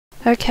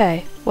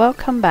Okay,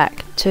 welcome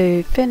back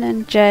to Finn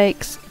and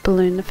Jake's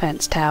Balloon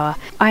Defense Tower.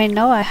 I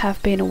know I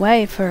have been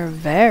away for a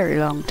very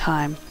long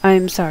time.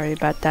 I'm sorry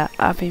about that.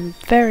 I've been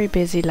very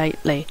busy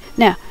lately.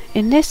 Now,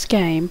 in this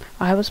game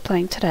I was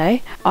playing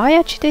today, I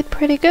actually did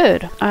pretty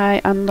good.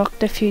 I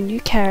unlocked a few new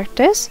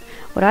characters,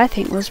 what I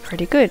think was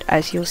pretty good,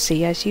 as you'll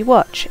see as you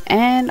watch.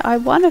 And I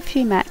won a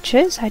few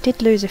matches. I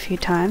did lose a few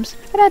times,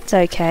 but that's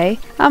okay.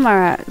 I'm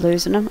alright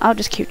losing them. I'll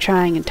just keep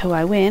trying until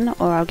I win,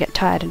 or I'll get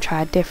tired and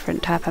try a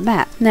different type of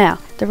map. Now,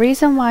 the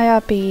reason why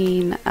I've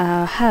been,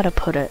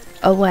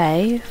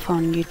 away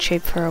from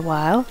YouTube for a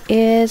while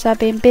is I've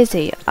been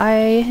busy.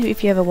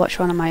 If you ever watch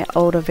one of my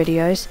older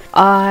videos,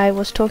 I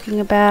was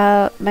talking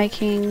about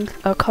making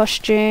a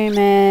costume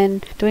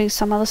and doing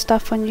some other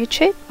stuff on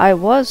YouTube. I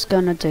was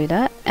gonna do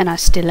that, and I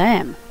still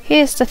am.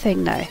 Here's the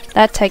thing though,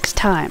 that takes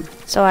time.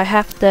 So I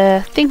have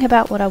to think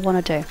about what I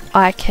want to do.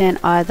 I can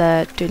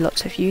either do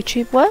lots of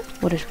YouTube work,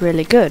 what is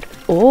really good,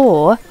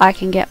 or I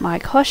can get my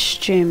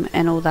costume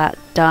and all that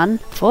done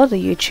for the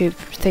YouTube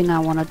thing I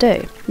want to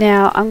do.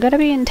 Now, I'm going to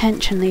be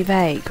intentionally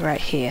vague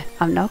right here.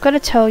 I'm not going to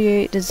tell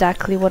you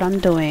exactly what I'm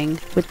doing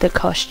with the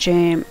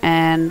costume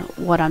and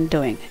what I'm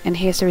doing. And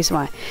here's the reason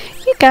why.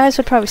 You guys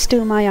would probably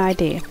steal my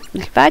idea.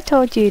 If I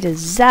told you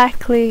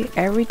exactly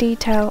every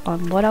detail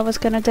on what I was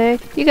going to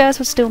do, you guys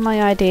would steal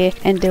my idea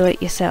and do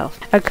it yourself.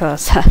 Of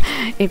course,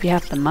 if you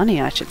have the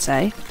money, I should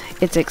say.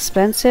 It's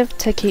expensive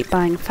to keep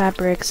buying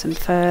fabrics and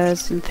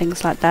furs and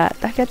things like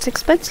that. That gets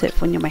expensive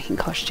when you're making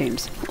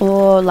costumes.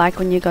 Or like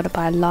when you got to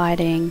buy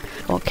lighting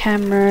or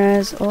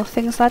cameras or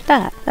things like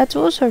that. That's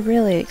also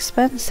really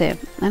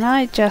expensive. And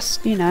I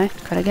just,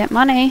 gotta get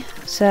money.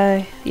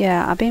 So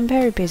yeah, I've been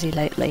very busy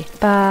lately.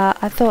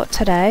 But I thought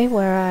today,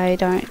 where I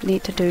don't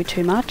need to do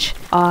too much,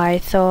 I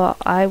thought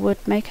I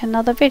would make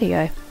another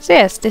video. So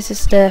yes, this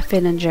is the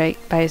Finn and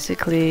Jake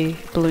basically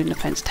Balloon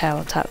Defense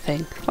Tower type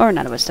thing. Or in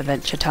other words,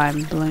 Adventure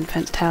Time Balloon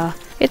Defense Tower.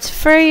 It's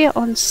free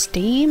on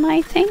Steam,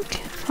 I think,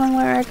 from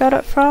where I got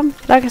it from.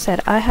 Like I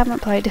said, I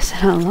haven't played this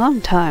in a long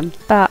time,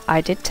 but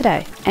I did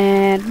today.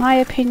 And my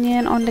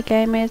opinion on the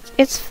game is,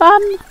 it's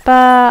fun,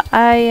 but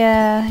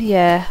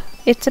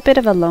it's a bit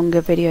of a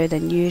longer video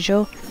than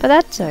usual, but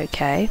that's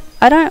okay.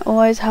 I don't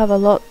always have a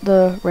lot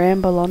to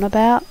ramble on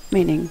about,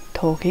 meaning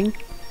talking,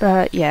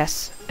 but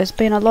yes, there's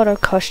been a lot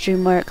of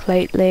costume work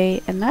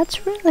lately, and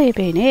that's really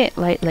been it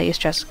lately. It's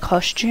just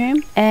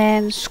costume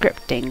and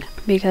scripting,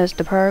 because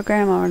the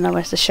program, or in other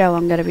words the show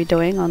I'm going to be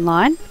doing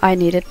online, I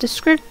needed to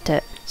script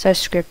it. So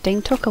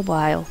scripting took a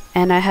while,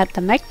 and I had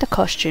to make the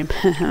costume.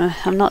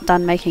 I'm not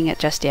done making it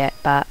just yet,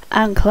 but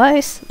I'm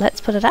close,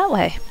 let's put it that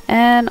way.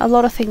 And a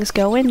lot of things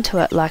go into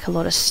it, like a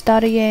lot of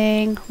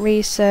studying,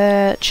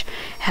 research,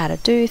 how to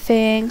do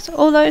things,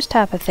 all those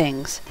type of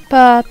things.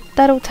 But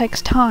that all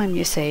takes time,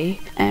 you see,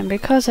 and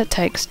because it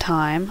takes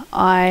time,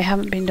 I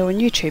haven't been doing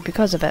YouTube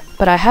because of it.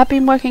 But I have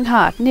been working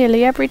hard.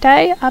 Nearly every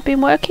day I've been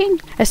working,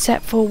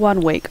 except for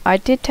 1 week. I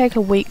did take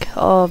a week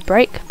of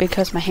break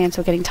because my hands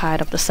were getting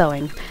tired of the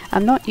sewing.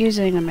 I'm not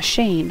using a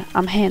machine,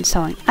 I'm hand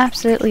sewing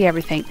absolutely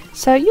everything.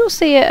 So you'll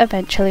see it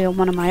eventually on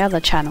one of my other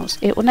channels.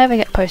 It will never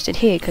get posted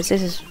here because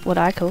this is what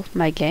I call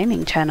my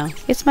gaming channel.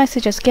 It's mostly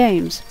just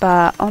games,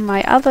 but on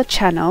my other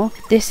channel,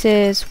 this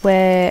is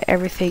where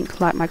everything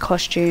like my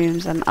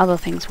costumes and other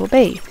things will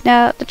be.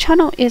 Now, the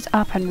channel is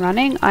up and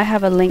running. I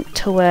have a link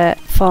to it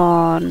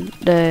from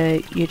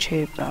the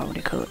YouTube,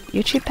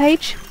 YouTube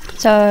page.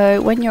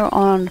 So when you're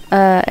on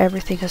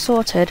Everything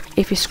Assorted,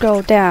 if you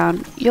scroll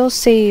down, you'll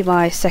see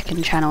my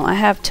second channel. I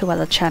have 2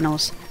 other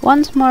channels.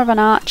 One's more of an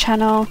art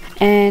channel,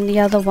 and the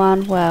other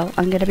one, well,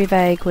 I'm going to be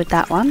vague with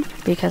that one,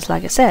 because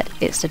like I said,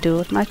 it's to do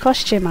with my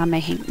costume I'm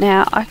making.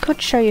 Now, I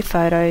could show you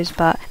photos,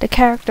 but the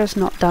character's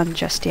not done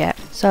just yet,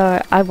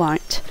 so I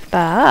won't.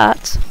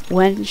 But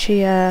when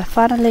she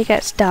finally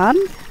gets done,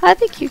 I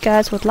think you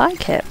guys would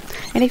like it.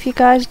 And if you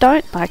guys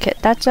don't like it,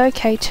 that's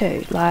okay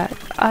too. Like,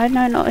 I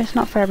know it's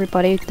not for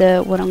everybody,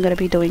 what I'm going to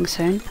be doing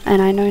soon,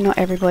 and I know not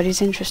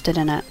everybody's interested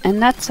in it,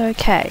 and that's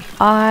okay.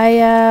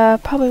 I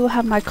probably will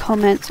have my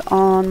comments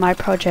on my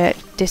project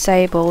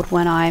disabled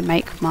when I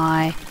make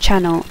my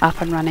channel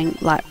up and running,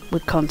 like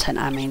with content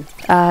I mean.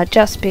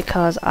 Just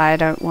because I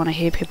don't want to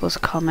hear people's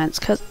comments,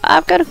 because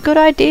I've got a good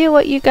idea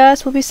what you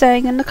guys will be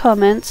saying in the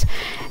comments,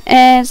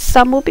 and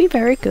some will be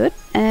very good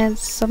and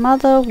some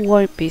other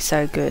won't be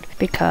so good,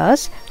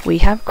 because we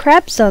have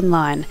crabs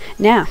online.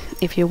 Now,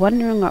 if you're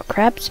wondering what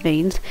crabs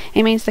means,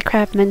 it means the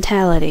crab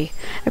mentality.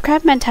 The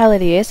crab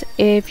mentality is,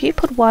 if you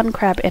put 1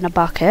 crab in a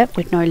bucket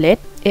with no lid,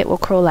 it will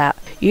crawl out.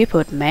 You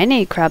put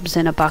many crabs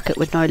in a bucket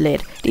with no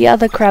lid, the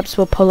other crabs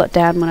will pull it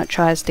down when it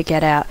tries to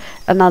get out.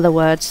 In other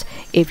words,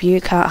 if you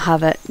can't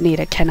have it,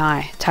 neither can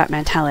I type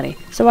mentality.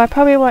 So I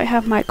probably won't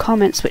have my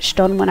comments switched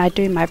on when I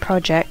do my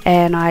project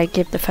and I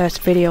give the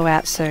first video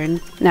out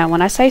soon. Now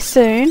when I say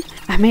soon,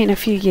 I mean a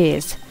few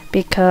years.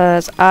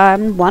 Because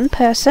I'm one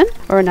person,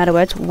 or in other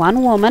words,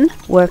 one woman,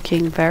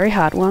 working very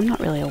hard. Well, I'm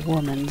not really a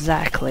woman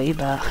exactly,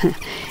 but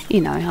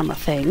I'm a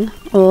thing.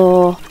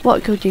 Or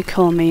what could you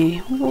call me?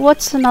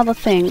 What's another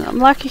thing? I'm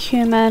like a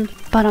human,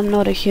 but I'm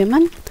not a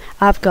human.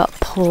 I've got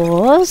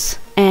paws,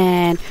 and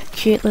and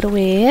cute little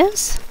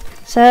ears.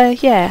 So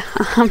yeah,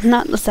 I'm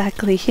not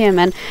exactly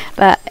human,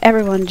 but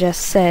everyone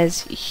just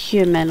says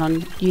human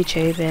on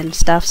YouTube and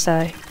stuff,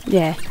 so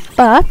yeah.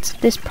 But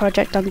this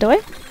project I'm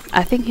doing,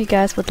 I think you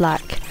guys would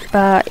like.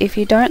 But if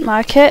you don't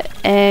like it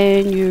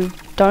and you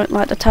don't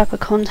like the type of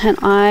content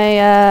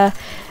I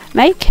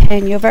make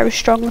and you're very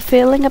strongly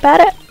feeling about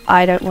it,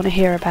 I don't want to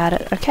hear about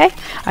it, okay?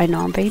 I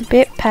know I'm being a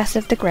bit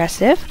passive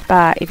aggressive,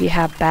 but if you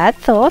have bad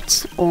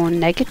thoughts or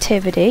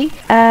negativity,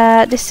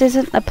 this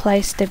isn't a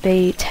place to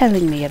be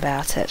telling me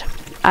about it.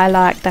 I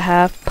like to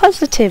have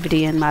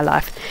positivity in my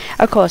life.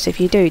 Of course, if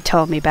you do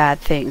tell me bad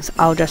things,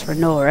 I'll just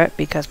ignore it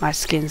because my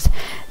skin's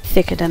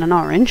thicker than an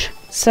orange.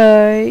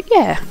 So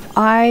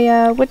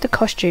yeah, with the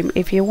costume,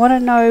 if you want to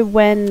know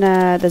when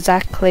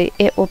exactly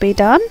it will be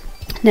done,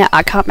 now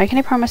I can't make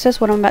any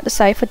promises what I'm about to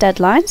say for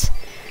deadlines,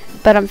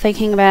 but I'm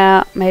thinking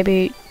about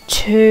maybe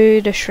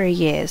 2 to 3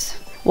 years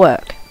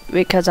work,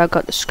 because I've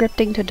got the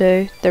scripting to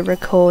do, the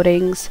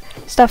recordings,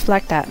 stuff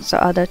like that. So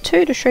either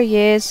 2 to 3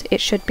 years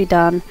it should be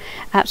done,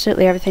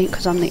 absolutely everything,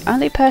 because I'm the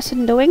only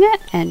person doing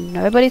it and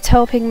nobody's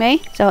helping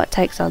me, so it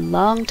takes a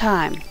long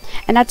time.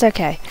 And that's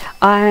okay.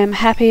 I'm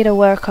happy to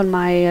work on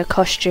my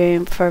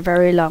costume for a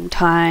very long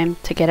time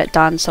to get it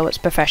done so it's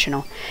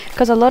professional.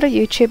 Because a lot of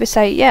YouTubers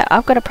say, yeah,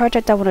 I've got a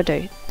project I want to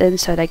do, then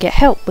so they get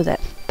help with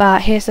it.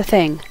 But here's the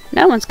thing,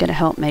 no one's going to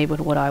help me with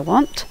what I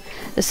want.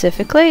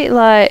 Specifically,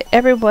 like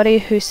everybody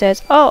who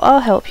says, oh,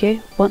 I'll help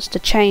you, wants to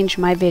change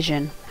my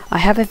vision. I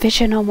have a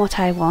vision on what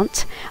I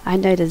want. I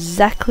know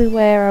exactly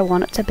where I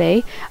want it to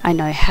be. I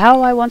know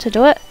how I want to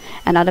do it,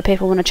 and other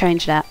people want to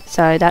change that.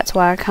 So that's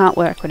why I can't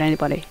work with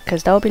anybody,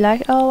 because they'll be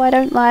like, oh, I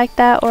don't like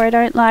that, or I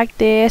don't like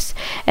this,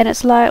 and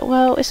it's like,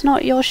 well, it's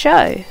not your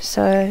show,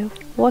 so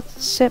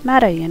what's it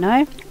matter, you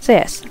know? So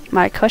yes,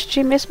 my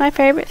costume is my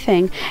favourite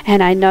thing,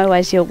 and I know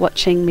as you're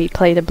watching me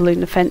play the Balloon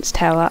Defense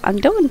Tower,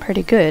 I'm doing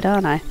pretty good,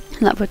 aren't I?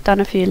 Like, we've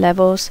done a few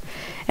levels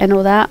and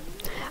all that.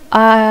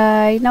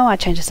 I know I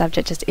changed the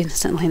subject just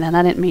instantly then,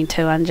 I didn't mean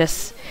to, I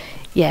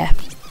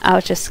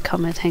was just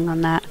commenting on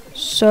that.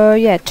 So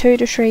yeah, 2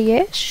 to 3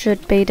 years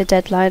should be the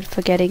deadline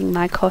for getting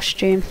my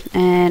costume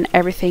and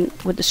everything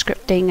with the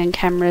scripting and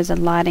cameras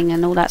and lighting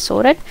and all that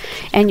sorted.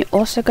 And you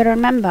also got to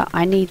remember,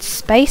 I need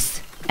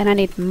space and I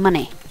need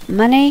money.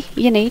 Money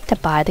you need to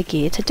buy the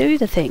gear to do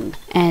the thing,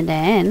 and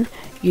then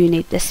you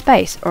need the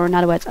space, or in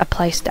other words, a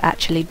place to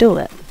actually do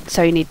it.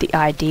 So you need the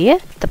idea,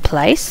 the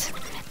place,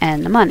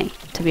 and the money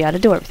to be able to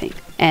do everything.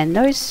 And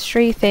those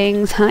 3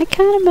 things I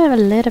kind of am a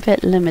little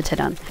bit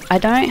limited on. I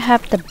don't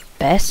have the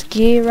best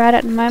gear right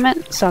at the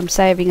moment, so I'm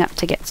saving up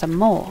to get some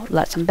more,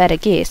 like some better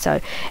gear, so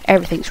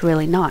everything's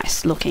really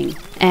nice looking.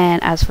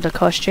 And as for the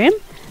costume,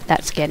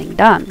 that's getting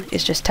done.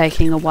 It's just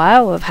taking a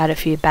while. I've had a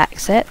few back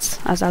sets,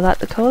 as I like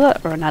to call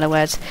it, or in other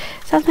words,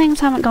 some things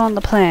haven't gone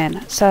to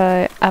plan,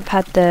 so I've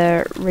had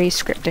to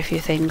re-script a few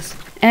things.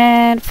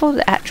 And for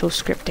the actual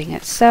scripting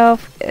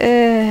itself,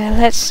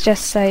 let's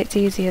just say it's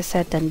easier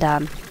said than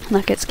done.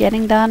 Like, it's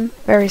getting done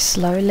very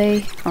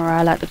slowly, or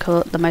I like to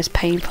call it the most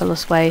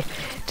painfulest way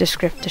to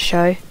script a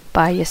show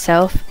by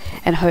yourself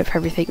and hope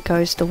everything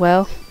goes to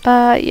well.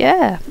 But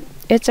yeah,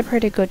 it's a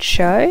pretty good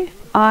show.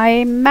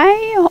 I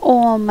may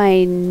or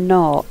may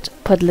not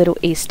put little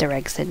Easter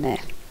eggs in there.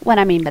 What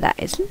I mean by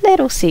that is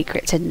little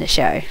secrets in the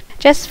show,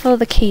 just for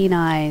the keen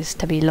eyes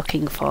to be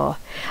looking for.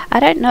 I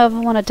don't know if I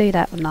want to do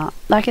that or not.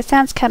 Like, it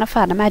sounds kind of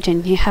fun.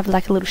 Imagine you have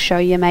like a little show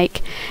you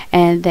make,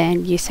 and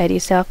then you say to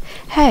yourself,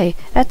 hey,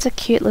 that's a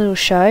cute little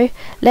show,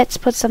 let's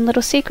put some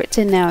little secrets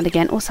in now and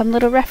again, or some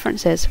little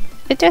references.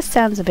 It just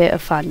sounds a bit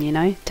of fun, you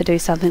know, to do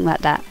something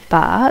like that.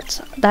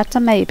 But that's a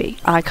maybe.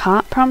 I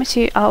can't promise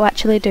you I'll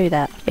actually do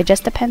that. It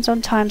just depends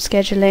on time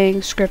scheduling,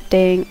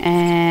 scripting,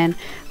 and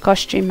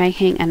costume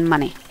making, and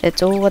money.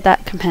 It's all what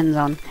that depends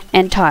on.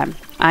 And time.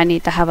 I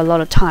need to have a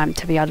lot of time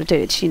to be able to do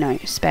it, you know,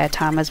 spare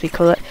time as we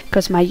call it,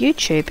 because my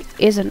YouTube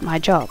isn't my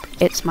job,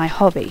 it's my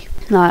hobby.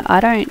 Like, I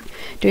don't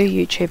do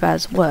YouTube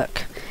as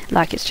work.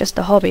 Like, it's just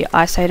a hobby.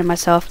 I say to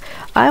myself,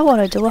 I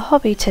want to do a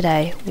hobby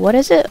today. What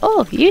is it?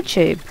 Oh,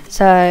 YouTube.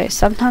 So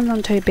sometimes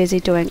I'm too busy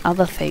doing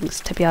other things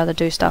to be able to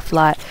do stuff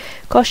like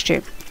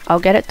costume. I'll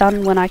get it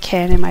done when I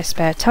can in my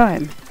spare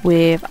time.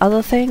 With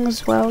other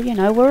things, well, you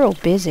know, we're all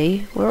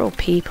busy. We're all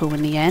people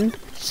in the end.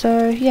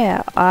 So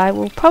yeah, I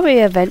will probably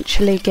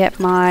eventually get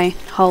my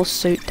whole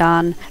suit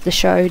done, the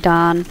show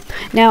done.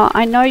 Now,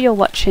 I know you're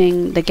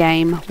watching the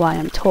game while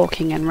I'm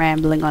talking and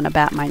rambling on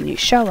about my new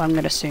show I'm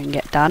going to soon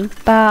get done,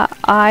 but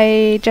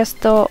I just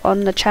thought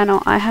on the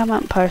channel I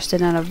haven't posted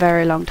in a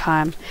very long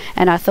time,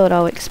 and I thought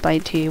I'll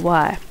explain to you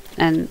why.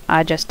 And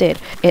I just did.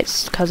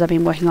 It's because I've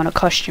been working on a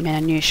costume in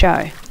a new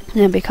show.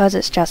 And because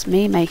it's just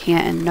me making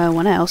it and no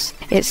one else,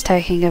 it's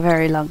taking a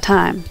very long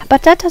time.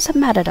 But that doesn't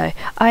matter though.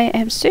 I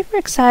am super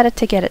excited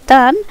to get it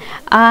done.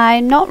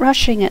 I'm not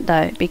rushing it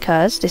though,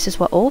 because this is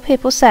what all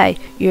people say.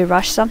 You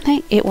rush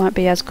something, it won't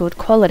be as good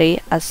quality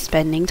as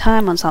spending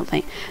time on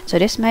something. So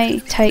this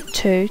may take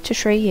 2 to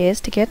 3 years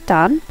to get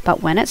done,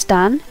 but when it's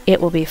done, it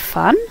will be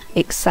fun,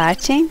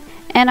 exciting,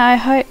 and I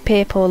hope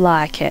people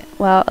like it.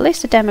 Well, at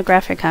least the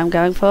demographic I'm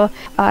going for,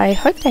 I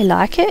hope they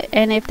like it,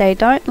 and if they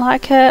don't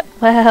like it,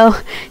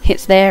 well,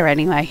 it's there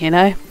anyway, you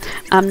know.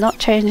 I'm not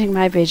changing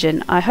my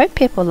vision. I hope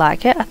people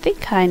like it. I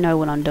think I know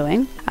what I'm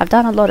doing. I've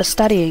done a lot of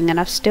studying and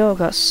I've still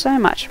got so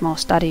much more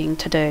studying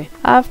to do.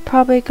 I've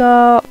probably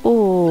got,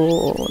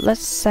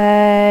 let's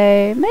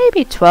say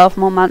maybe 12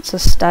 more months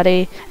of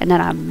study, and then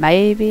I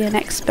may be an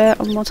expert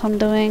on what I'm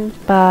doing,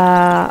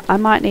 but I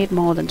might need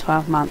more than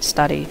 12 months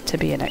study to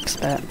be an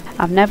expert.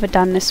 I've never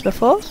done this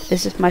before.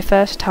 This is my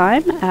first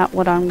time at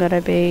what I'm going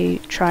to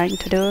be trying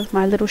to do with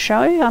my little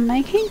show I'm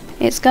making.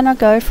 It's going to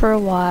go for a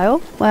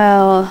while.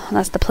 Well,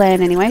 that's the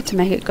plan anyway, to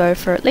make it go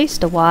for at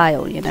least a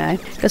while, you know,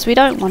 because we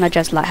don't want to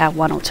just like have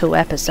 1 or 2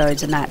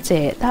 episodes and that's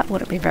it. That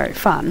wouldn't be very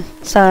fun.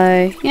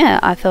 So yeah,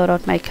 I thought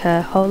I'd make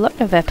a whole lot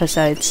of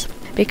episodes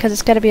because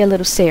it's going to be a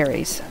little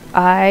series.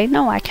 I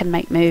know I can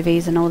make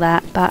movies and all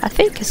that, but I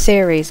think a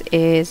series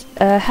is,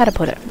 how to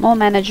put it, more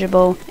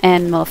manageable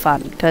and more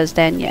fun, because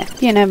then, yeah,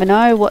 you never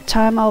know what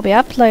time I'll be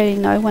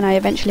uploading though when I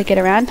eventually get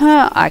around to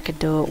it. I could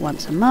do it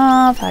once a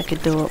month, I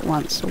could do it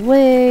once a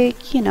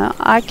week, you know,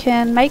 I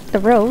can make the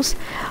rules.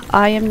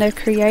 I am the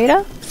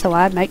creator, so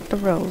I make the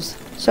rules.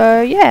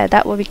 So yeah,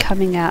 that will be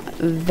coming out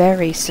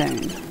very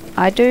soon.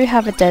 I do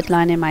have a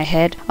deadline in my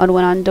head on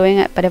when I'm doing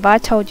it, but if I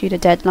told you the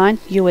deadline,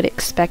 you would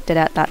expect it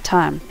at that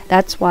time.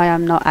 That's why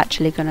I'm not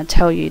actually going to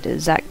tell you the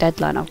exact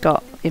deadline I've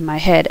got in my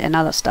head and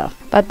other stuff.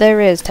 But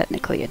there is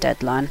technically a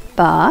deadline.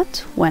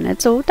 But when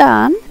it's all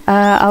done,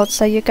 I would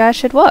say you guys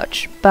should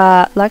watch.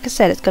 But like I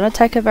said, it's going to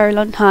take a very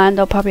long time.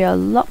 There'll probably be a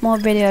lot more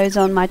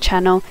videos on my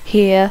channel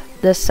here,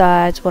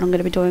 besides what I'm going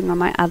to be doing on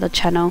my other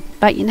channel.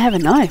 But you never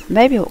know,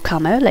 maybe it'll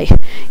come early.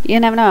 You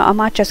never know, I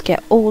might just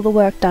get all the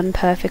work done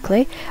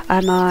perfectly.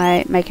 I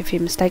might make a few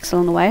mistakes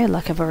along the way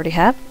like I've already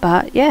have.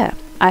 But yeah,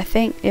 I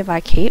think if I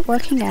keep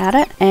working at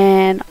it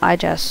and I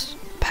just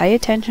pay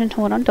attention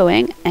to what I'm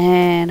doing,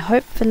 and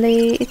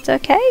hopefully it's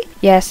okay.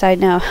 Yes, I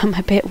know, I'm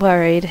a bit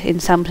worried in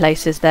some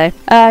places though.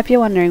 If you're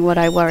wondering what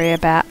I worry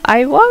about,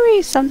 I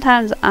worry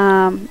sometimes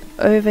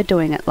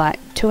overdoing it, like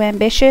too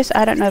ambitious.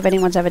 I don't know if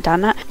anyone's ever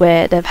done that,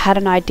 where they've had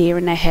an idea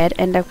in their head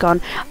and they've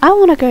gone, I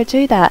want to go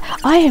do that,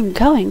 I am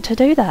going to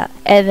do that,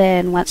 and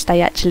then once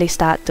they actually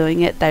start doing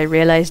it, they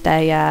realize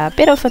they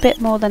bit off a bit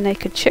more than they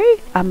could chew.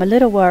 I'm a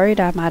little worried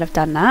I might have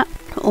done that.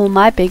 Or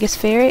my biggest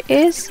fear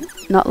is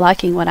not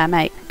liking what I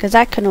make, because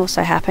that can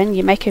also happen.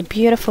 You make a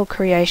beautiful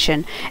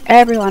creation,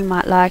 everyone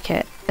might like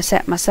it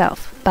except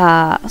myself,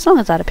 but as long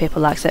as other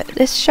people likes it.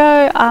 This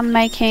show I'm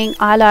making,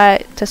 I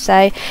like to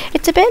say,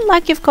 it's a bit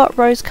like you've got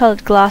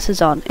rose-colored glasses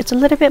on. It's a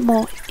little bit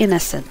more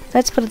innocent.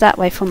 Let's put it that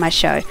way for my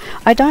show.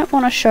 I don't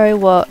want to show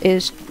what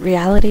is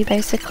reality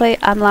basically.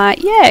 I'm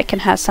like, yeah, it can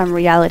have some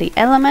reality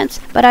elements,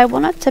 but I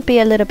want it to be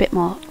a little bit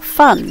more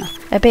fun,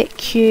 a bit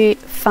cute,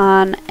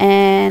 fun,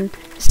 and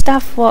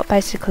stuff what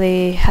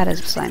basically, how to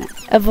explain it,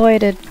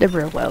 avoided the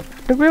real world.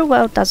 The real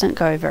world doesn't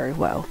go very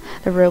well.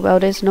 The real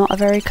world is not a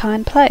very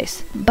kind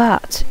place,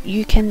 but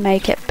you can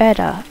make it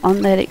better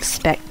on that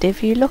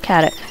perspective you look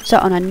at it. So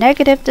on a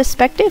negative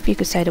perspective, you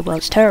could say the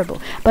world's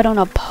terrible, but on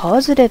a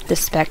positive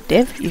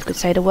perspective, you could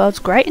say the world's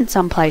great in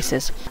some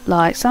places.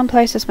 Like some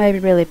places may be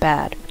really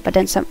bad, but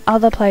then some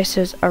other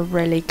places are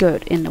really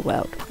good in the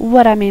world.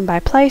 What I mean by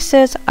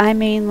places, I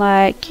mean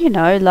like, you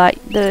know,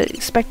 like the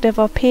perspective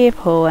of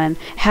people and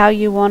how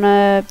you want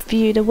to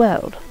view the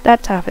world,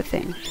 that type of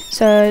thing.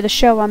 So the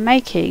show I'm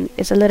making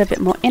is a little bit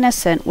more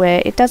innocent,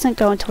 where it doesn't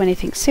go into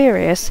anything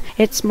serious.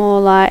 It's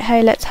more like,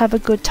 hey, let's have a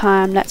good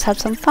time, let's have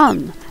some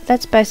fun.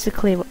 That's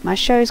basically what my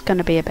show is going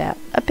to be about.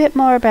 A bit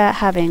more about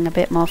having a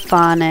bit more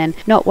fun and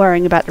not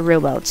worrying about the real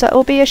world. So it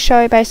will be a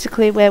show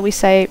basically where we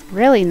say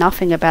really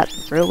nothing about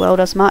the real world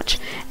as much,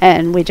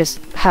 and we just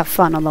have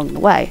fun along the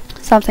way.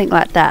 Something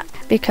like that.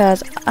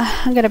 Because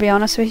I'm going to be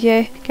honest with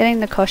you, getting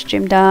the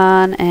costume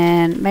done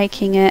and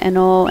making it and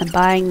all and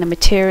buying the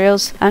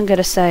materials, I'm going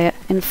to say it,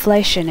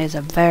 inflation is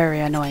a very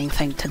annoying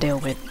thing to deal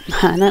with.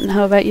 I don't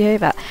know about you,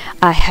 but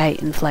I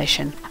hate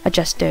inflation. I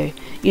just do.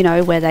 You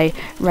know, where they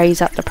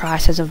raise up the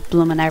prices of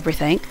blooming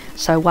everything.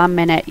 So 1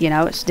 minute, you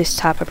know, it's this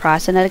type of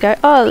price, and then they go,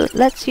 oh,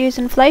 let's use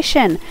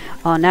inflation.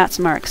 Oh, now it's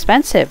more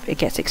expensive. It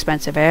gets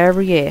expensive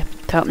every year.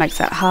 So it makes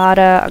it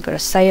harder. I've got to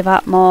save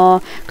up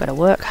more, got to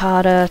work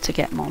harder to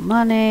get more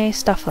money,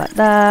 stuff like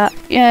that.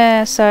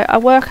 Yeah, so I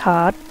work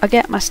hard, I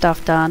get my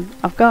stuff done,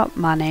 I've got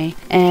money,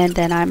 and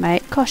then I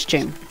make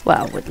costume.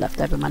 Well, with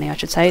leftover money I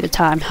should say, the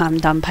time I'm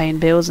done paying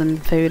bills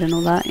and food and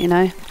all that, you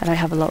know. I don't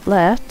have a lot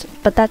left,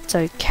 but that's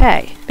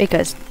okay,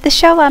 because the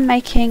show I'm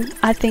making,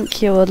 I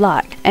think you will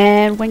like.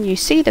 And when you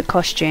see the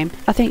costume,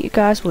 I think you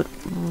guys would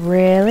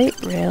really,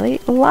 really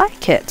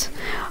like it.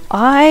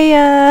 I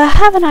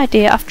have an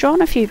idea. I've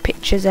drawn a few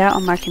pictures out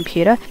on my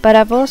computer, but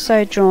I've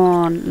also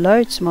drawn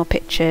loads more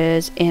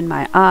pictures in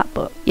my art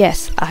book.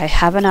 Yes, I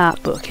have an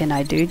art book and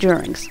I do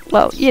drawings.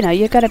 Well, you know,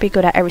 you've got to be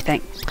good at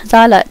everything. As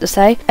I like to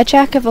say, a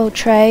jack of all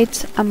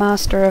trades, a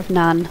master of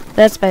none.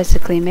 That's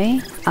basically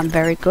me. I'm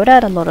very good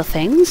at a lot of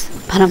things,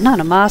 but I'm not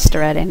a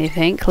master at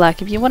anything.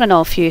 Like, if you want to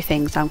know a few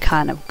things I'm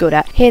kind of good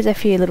at, here's a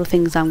few little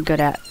things I'm good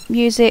at.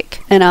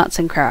 Music and arts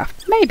and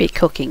craft. Maybe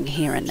cooking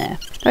here and there.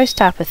 Those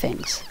type of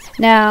things.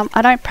 Now,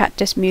 I don't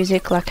practice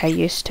music like I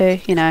used to,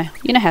 you know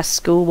how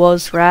school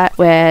was, right?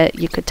 Where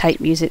you could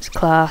take music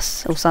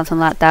class or something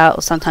like that,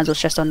 or sometimes it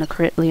was just on the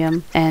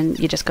curriculum and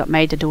you just got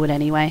made to do it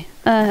anyway.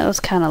 It was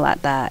kind of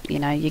like that, you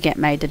know, you get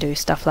made to do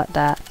stuff like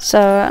that. So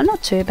I'm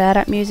not too bad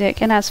at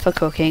music, and as for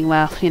cooking,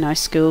 well, you know,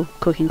 school,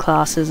 cooking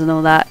classes and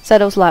all that. So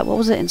it was like, what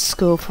was it in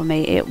school for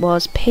me? It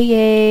was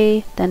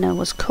PE, then it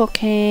was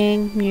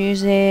cooking,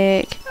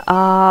 music,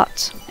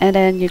 art, and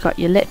then you got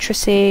your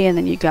literacy, and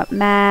then you got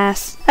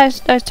maths,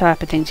 those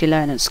type of things you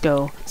learn in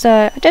school.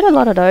 So I did a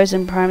lot of those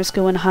in primary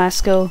school and high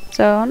school,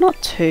 so I'm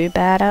not too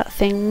bad at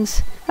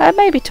things. I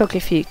maybe took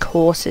a few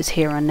courses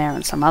here and there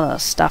and some other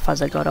stuff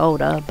as I got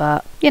older,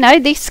 but you know,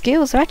 these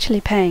skills are actually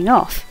paying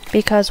off,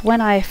 because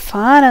when I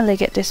finally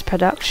get this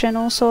production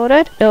all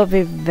sorted, it'll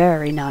be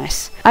very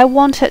nice. I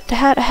want it to,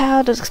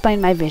 how to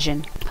explain my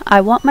vision.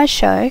 I want my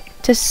show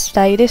to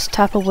say this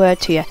type of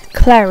word to you: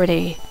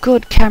 clarity,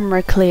 good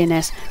camera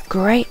clearness,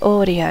 great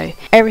audio,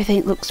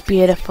 everything looks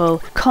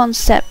beautiful,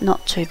 concept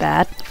not too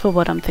bad for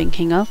what I'm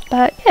thinking of,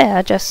 but yeah,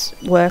 I just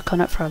work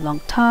on it for a long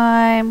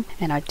time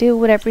and I deal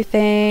with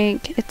everything.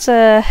 It's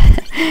a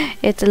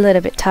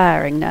little bit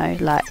tiring though,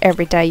 like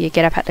every day you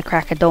get up at the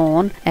crack of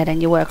dawn and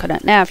then you work on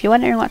it. Now, if you're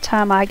wondering what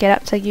time I get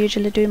up to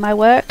usually do my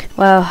work,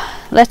 well,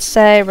 let's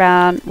say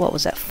around, what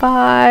was it,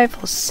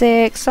 5 or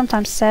 6,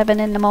 sometimes 7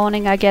 in the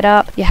morning I get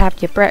up. You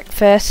have your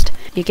breakfast,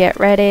 you get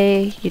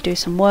ready, you do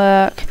some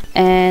work,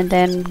 and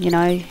then, you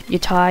know, you're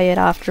tired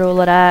after all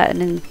of that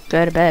and then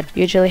go to bed.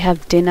 Usually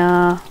have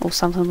dinner or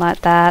something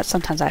like that.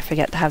 Sometimes I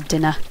forget to have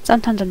dinner.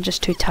 Sometimes I'm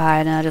just too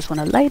tired and I just want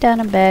to lay down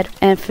in bed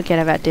and forget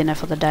about dinner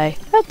for the day.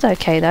 That's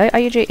okay though. I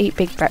usually eat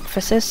big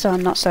breakfasts, so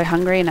I'm not so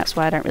hungry, and that's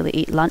why I don't really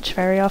eat lunch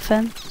very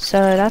often. So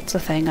that's a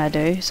thing I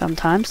do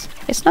sometimes.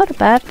 It's not a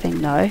bad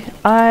thing though.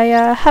 I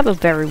have a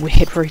very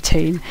weird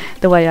routine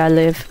the way I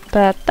live,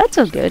 but that's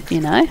all good,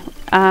 you know.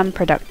 I'm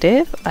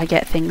productive, I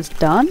get things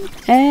done,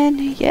 and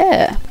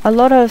yeah, a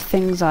lot of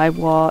things I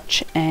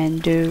watch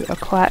and do are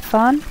quite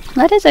fun.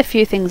 There's a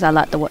few things I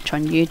like to watch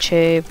on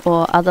YouTube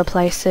or other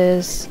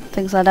places,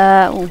 things like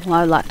that.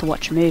 I like to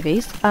watch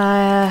movies.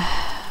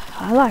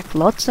 I like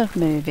lots of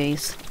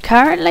movies.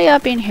 Currently,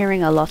 I've been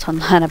hearing a lot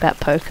online about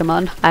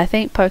Pokemon. I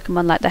think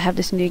Pokemon, like, they have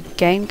this new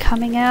game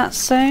coming out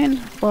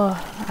soon. Well,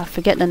 I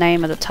forget the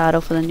name of the title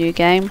for the new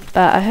game,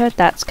 but I heard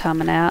that's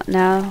coming out.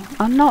 Now,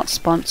 I'm not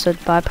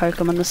sponsored by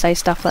Pokemon to say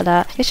stuff like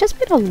that. It's just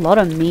been a lot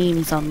of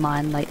memes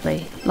online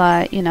lately.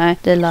 Like, you know,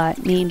 they're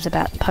like memes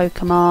about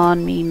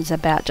Pokemon, memes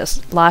about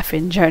just life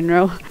in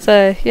general.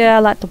 So, yeah, I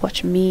like to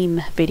watch meme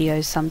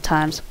videos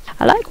sometimes.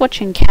 I like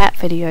watching cat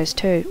videos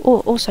too, or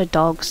also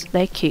dogs,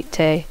 they're cute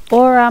too.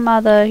 Or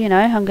other, you know,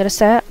 I'm gonna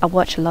say it, I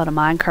watch a lot of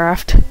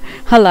Minecraft.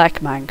 I like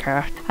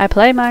Minecraft. I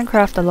play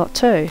Minecraft a lot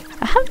too.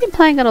 I haven't been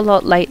playing it a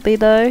lot lately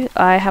though.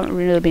 I haven't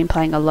really been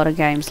playing a lot of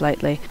games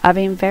lately. I've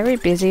been very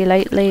busy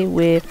lately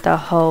with the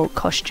whole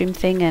costume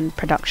thing and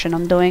production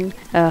I'm doing.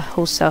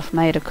 All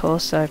self-made of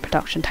course, so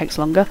production takes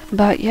longer.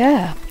 But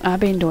yeah, I've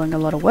been doing a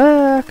lot of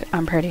work.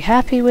 I'm pretty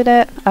happy with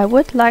it. I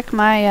would like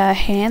my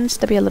hands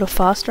to be a little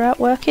faster at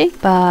working,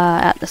 but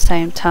at the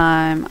same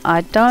time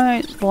I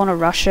don't want to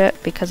rush it,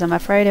 because I'm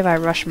afraid if I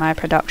rush my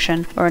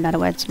production, or in other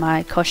words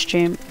my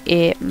costume,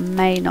 it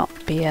may not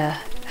be a,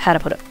 how to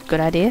put it, good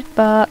idea.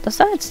 But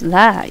besides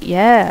that,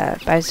 yeah,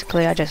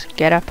 basically I just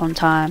get up on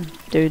time,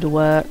 do the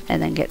work,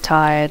 and then get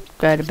tired,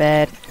 go to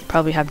bed,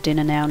 probably have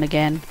dinner now and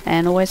again,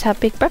 and always have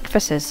big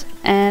breakfasts,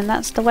 and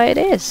that's the way it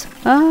is.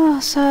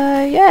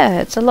 So yeah,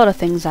 it's a lot of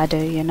things I do,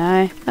 you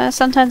know.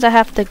 Sometimes I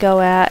have to go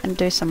out and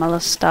do some other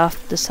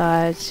stuff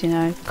besides, you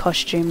know,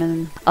 costume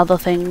and other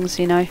things,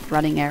 you know,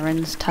 running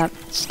errands type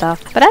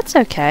stuff, but that's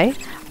okay.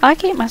 I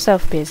keep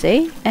myself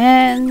busy,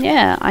 and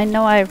yeah, I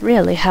know I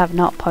really have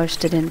not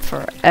posted in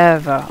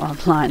forever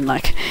online,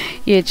 like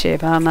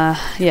YouTube.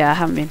 Yeah, I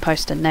haven't been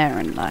posting there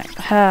in like,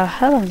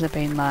 how long has it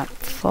been, like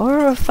 4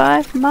 or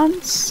 5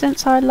 months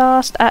since I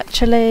last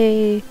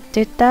actually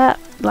did that?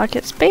 Like,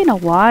 it's been a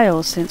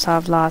while since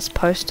I've last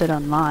posted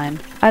online.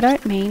 I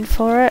don't mean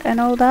for it and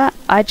all that,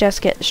 I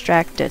just get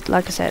distracted.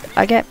 Like I said,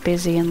 I get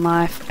busy in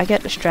life, I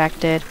get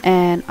distracted,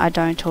 and I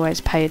don't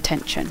always pay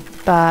attention.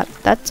 But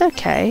that's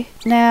okay.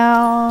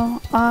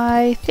 Now,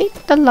 I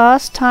think the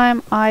last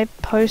time I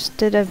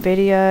posted a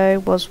video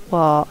was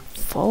what,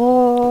 4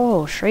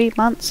 or 3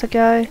 months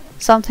ago?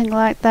 Something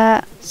like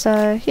that.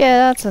 So yeah,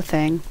 that's a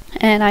thing.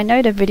 And I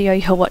know the video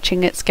you're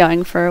watching, it's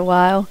going for a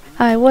while.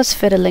 I was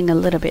fiddling a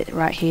little bit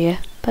right here,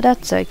 but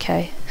that's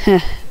okay.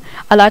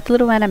 I like the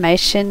little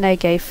animation they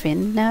gave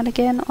Finn now and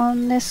again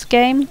on this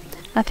game.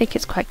 I think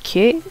it's quite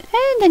cute.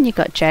 And then you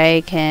got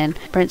Jake and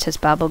Princess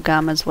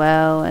Bubblegum as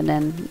well, and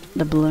then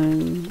the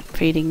balloon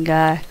feeding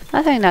guy.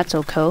 I think that's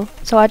all cool.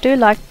 So I do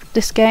like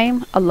this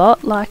game a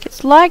lot. Like,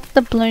 it's like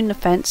the Balloon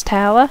Defense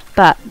Tower,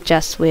 but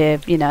just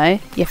with, you know,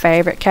 your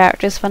favourite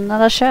characters from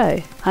another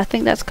show. I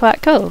think that's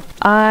quite cool.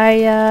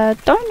 I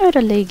don't know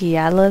the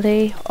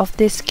legality of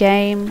this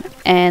game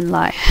and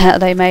like how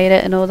they made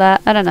it and all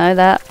that. I don't know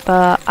that,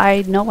 but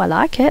I know I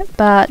like it.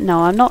 But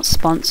no, I'm not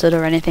sponsored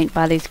or anything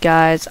by these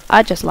guys.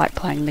 I just like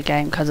playing the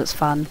game because it's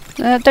fun.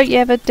 Don't you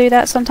ever do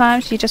that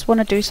sometimes? You just want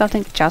to do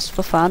something just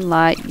for fun,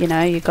 like, you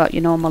know, you got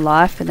your normal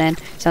life and then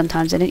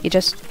sometimes in it you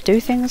just do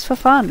things for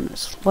fun.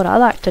 It's what I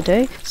like to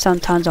do.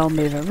 Sometimes I'll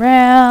move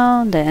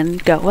around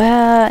and go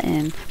out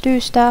and do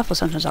stuff, or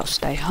sometimes I'll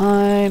stay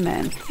home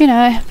and, you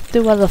know,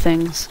 do other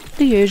things.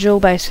 The usual,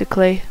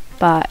 basically.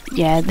 But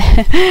yeah,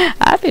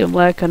 I've been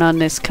working on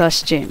this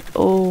costume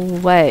all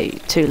way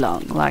too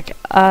long. Like,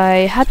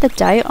 I had the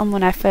date on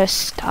when I first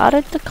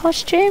started the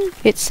costume.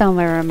 It's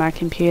somewhere on my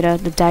computer,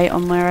 the date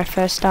on where I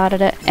first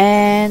started it.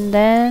 And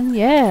then,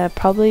 yeah,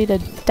 probably the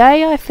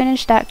day I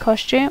finished that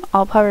costume,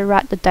 I'll probably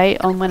write the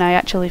date on when I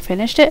actually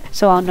finished it,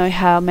 so I'll know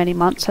how many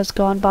months has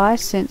gone by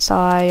since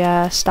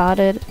I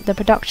started the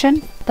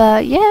production.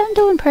 But yeah, I'm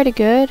doing pretty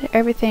good.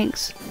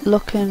 Everything's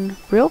looking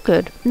real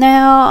good.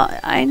 Now,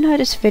 I know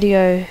this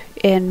video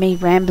and me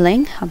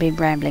rambling. I've been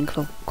rambling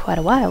for quite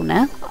a while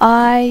now.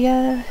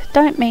 I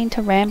don't mean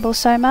to ramble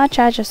so much.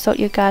 I just thought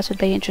you guys would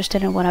be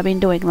interested in what I've been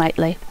doing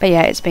lately. But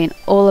yeah, it's been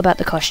all about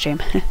the costume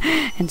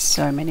and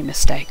so many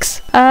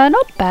mistakes.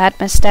 Not bad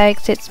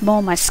mistakes, it's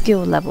more my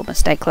skill level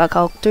mistake. Like,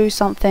 I'll do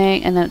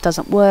something and then it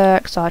doesn't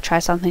work, so I try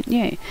something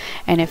new.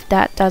 And if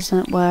that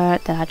doesn't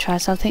work, then I try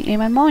something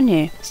even more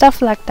new.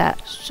 Stuff like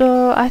that.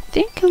 So I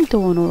think I'm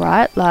doing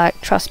alright.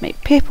 Like, trust me,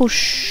 people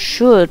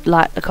should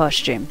like the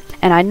costume.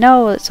 And I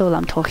know that's all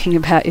I'm talking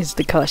about is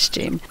the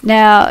costume.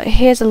 Now,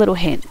 here's a little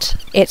hint.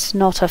 It's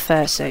not a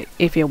fursuit,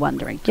 if you're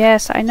wondering.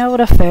 Yes, I know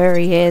what a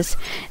furry is.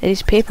 It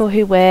is people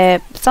who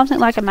wear something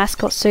like a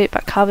mascot suit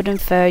but covered in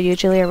fur,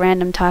 usually a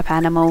random type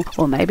animal,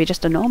 or maybe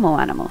just a normal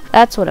animal.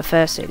 That's what a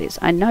fursuit is.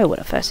 I know what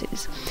a fursuit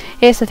is.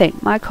 Here's the thing.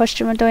 My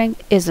costume I'm doing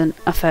isn't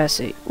a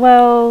fursuit.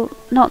 Well,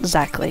 not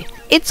exactly.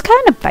 It's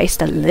kind of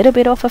based a little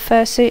bit off a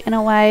fursuit in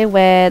a way,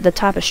 where the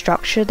type of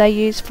structure they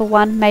use for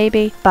one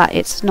maybe, but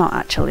it's not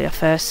actually a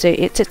fursuit,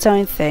 it's its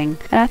own thing.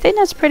 And I think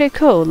that's pretty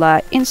cool,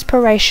 like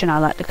inspiration I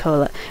like to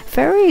call it.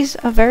 Furries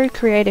are very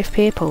creative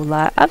people.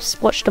 Like, I've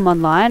watched them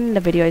online, the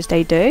videos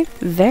they do,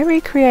 very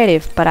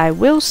creative. But I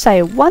will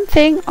say one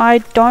thing I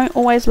don't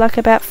always like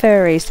about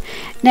furries.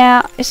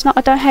 Now, it's not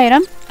I don't hate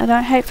them, I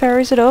don't hate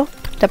furries at all.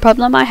 The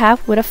problem I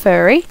have with a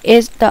furry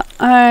is the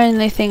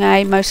only thing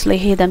I mostly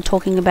hear them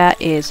talking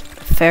about is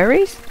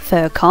furries,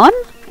 FurCon,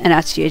 and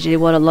that's usually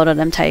what a lot of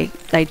them take.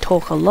 They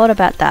talk a lot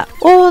about that.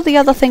 Or the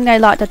other thing they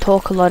like to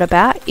talk a lot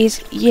about is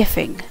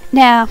yiffing.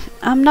 Now,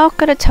 I'm not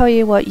going to tell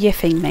you what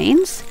yiffing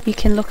means. You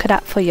can look it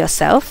up for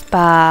yourself,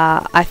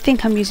 but I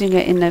think I'm using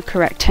it in the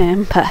correct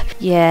term. But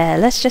yeah,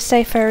 let's just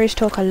say furries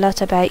talk a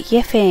lot about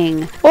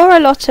yiffing, or a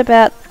lot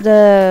about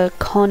the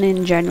con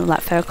in general,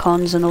 like fur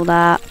cons and all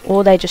that,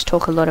 or they just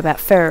talk a lot about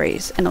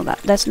furries and all that.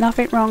 There's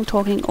nothing wrong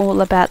talking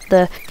all about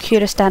the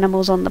cutest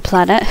animals on the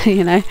planet,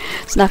 you know.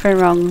 There's nothing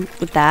wrong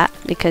with that,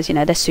 because, you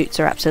know, their suits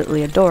are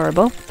absolutely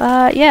adorable.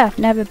 But yeah, I've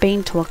never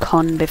been to a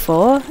con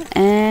before,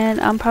 and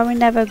I'm probably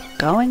never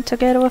going to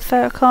go to a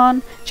fur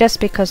con, just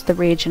because the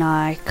region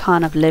I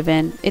kind of live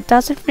in,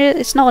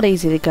 it's not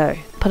easy to go,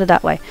 put it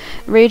that way.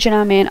 The region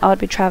I'm in, I would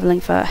be travelling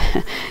for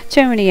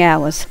too many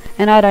hours,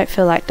 and I don't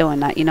feel like doing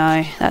that, you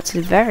know. That's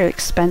very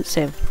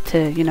expensive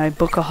to, you know,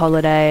 book a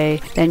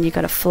holiday, then you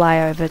got to fly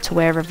over to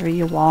wherever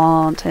you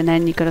want, and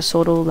then you got to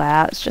sort all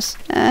that. It's just,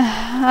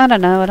 I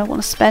don't know, I don't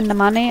want to spend the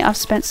money. I've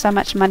spent so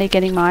much money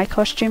getting my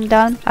costume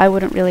done, I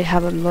wouldn't really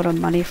have a lot of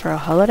money for a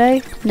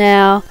holiday.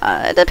 Now,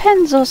 it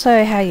depends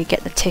also how you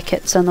get the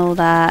tickets and all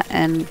that,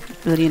 and,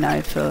 you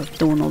know, for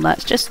doing all that.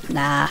 It's just,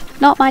 nah,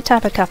 not my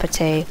type of cup of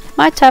tea.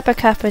 My type of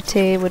cup of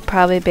tea would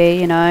probably be,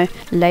 you know,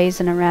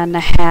 lazing around the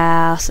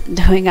house,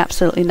 doing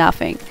absolutely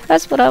nothing.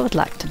 That's what I would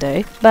like to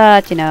do.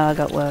 But, you know, I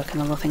got work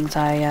and other things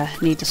I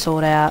need to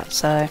sort out,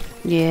 so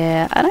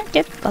yeah, I don't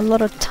get a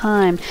lot of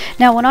time.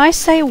 Now, when I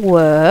say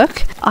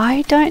work,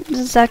 I don't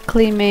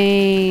exactly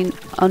mean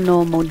a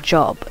normal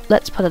job.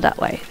 Let's put it that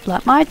way.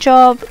 Like, my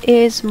job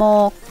is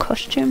more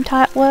costume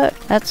type work.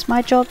 That's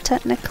my job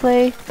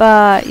technically.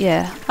 But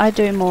yeah, I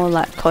do more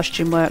like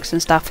costume works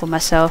and stuff for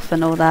myself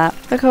and all that.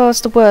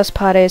 Because the worst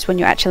part is when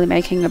you're actually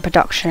making a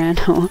production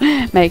or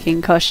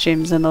making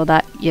costumes and all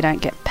that, you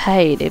don't get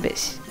paid. If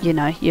it's, you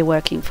know, you're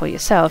working for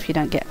yourself, you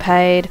don't get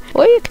paid.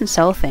 Or you can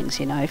sell things,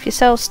 you know. If you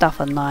sell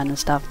stuff online and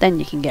stuff, then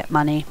you can get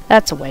money.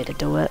 That's a way to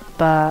do it.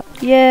 But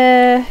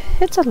yeah,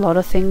 it's a lot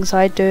of things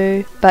I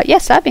do. But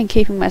yes, I've been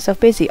keeping myself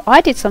busy.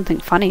 I did something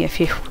funny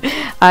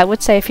I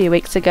would say a few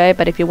weeks ago,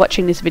 but if you're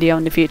watching this video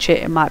in the future,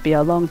 it might be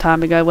a long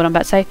time ago what I'm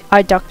about to say.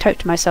 I duct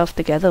taped myself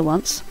together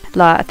once.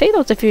 Like, I think it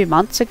was a few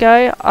months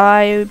ago,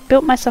 I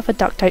built myself a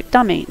duct tape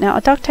dummy. Now,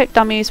 a duct tape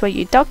dummy is where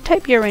you duct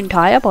tape your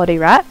entire body,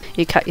 right?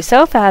 You cut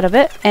yourself out of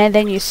it, and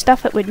then you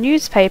stuff it with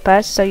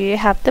newspaper so you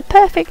have the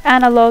perfect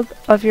analogue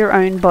of your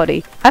own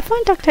body. I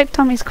find duct tape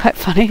dummies quite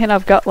funny, and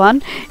I've got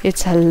one.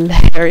 It's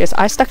hilarious.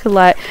 I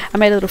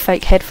made a little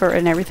fake head for it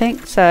and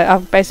everything, so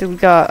I've basically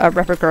got a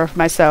replica of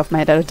myself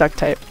made out of duct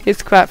tape.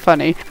 It's quite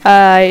funny.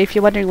 If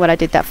you're wondering what I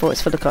did that for,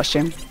 it's for the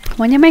costume.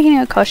 When you're making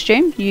a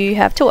costume, you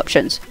have two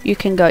options. You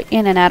can go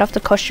in and out of the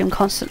costume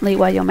constantly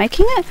while you're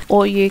making it,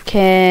 or you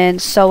can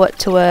sew it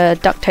to a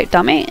duct tape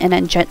dummy and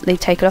then gently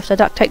take it off the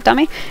duct tape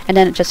dummy, and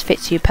then it just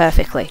fits you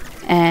perfectly.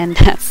 And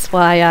that's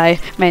why I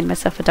made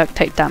myself a duct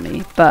tape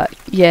dummy. But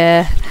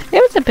yeah,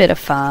 it was a bit of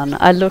fun.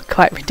 I look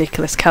quite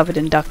ridiculous covered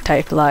in duct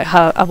tape. Like,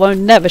 I won't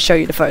never show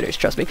you the photos,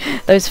 trust me.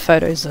 Those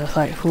photos are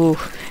like, ooh,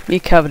 me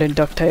covered in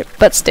duct tape.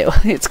 But still,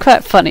 it's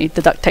quite funny,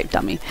 the duct tape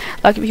dummy.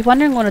 Like, if you're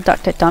wondering what a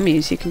duct tape dummy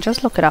is, you can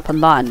just look it up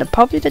online.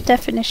 Probably the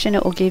definition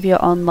it will give you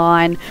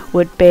online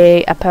would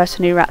be a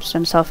person who wraps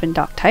themselves in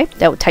duct tape.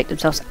 They will take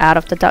themselves out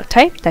of the duct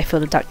tape. They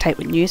fill the duct tape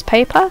with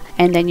newspaper,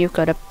 and then you've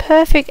got a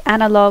perfect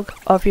analogue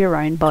of your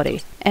own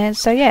body. And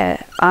so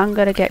yeah, I'm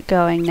gonna get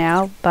going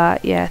now,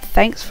 but yeah,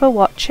 thanks for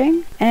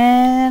watching,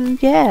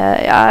 and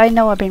yeah, I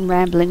know I've been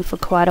rambling for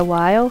quite a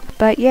while,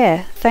 but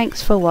yeah,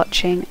 thanks for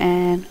watching,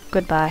 and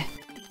goodbye.